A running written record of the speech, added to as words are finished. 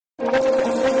God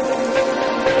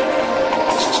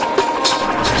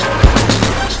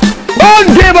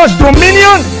gave us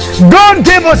dominion, God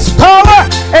gave us power,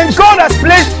 and God has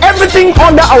placed everything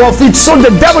under our feet. So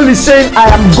the devil is saying, I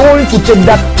am going to take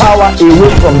that power away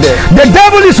from them. The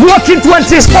devil is working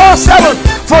 24/7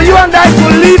 for you and I to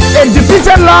live a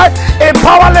defeated life, a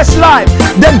powerless life.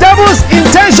 The devil's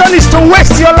intention is to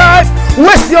waste your life,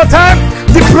 waste your time,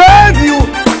 deprive you,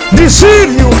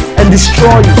 deceive you, and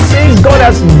destroy you. Since God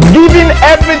has given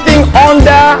everything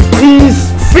under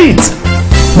his feet,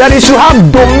 that he should have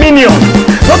dominion.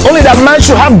 Not only that man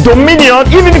should have dominion,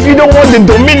 even if you don't want the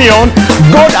dominion,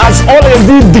 God has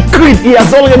already decreed, he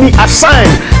has already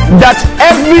assigned that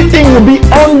everything will be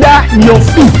under your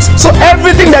feet. So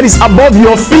everything that is above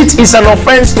your feet is an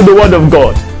offense to the word of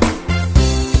God.